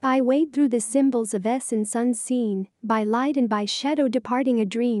I wade through the symbols of essence unseen, by light and by shadow departing a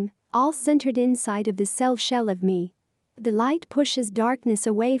dream, all centered inside of the self-shell of me. The light pushes darkness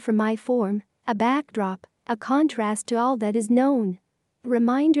away from my form, a backdrop, a contrast to all that is known.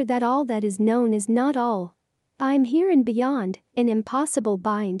 Reminder that all that is known is not all. I'm here and beyond, an impossible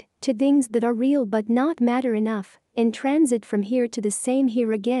bind, to things that are real but not matter enough, in transit from here to the same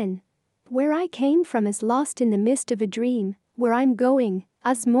here again. Where I came from is lost in the mist of a dream, where I'm going,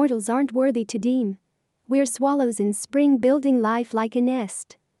 us mortals aren't worthy to deem. We're swallows in spring building life like a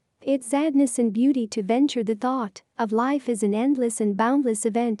nest. It's sadness and beauty to venture the thought of life as an endless and boundless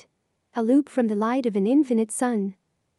event. A loop from the light of an infinite sun.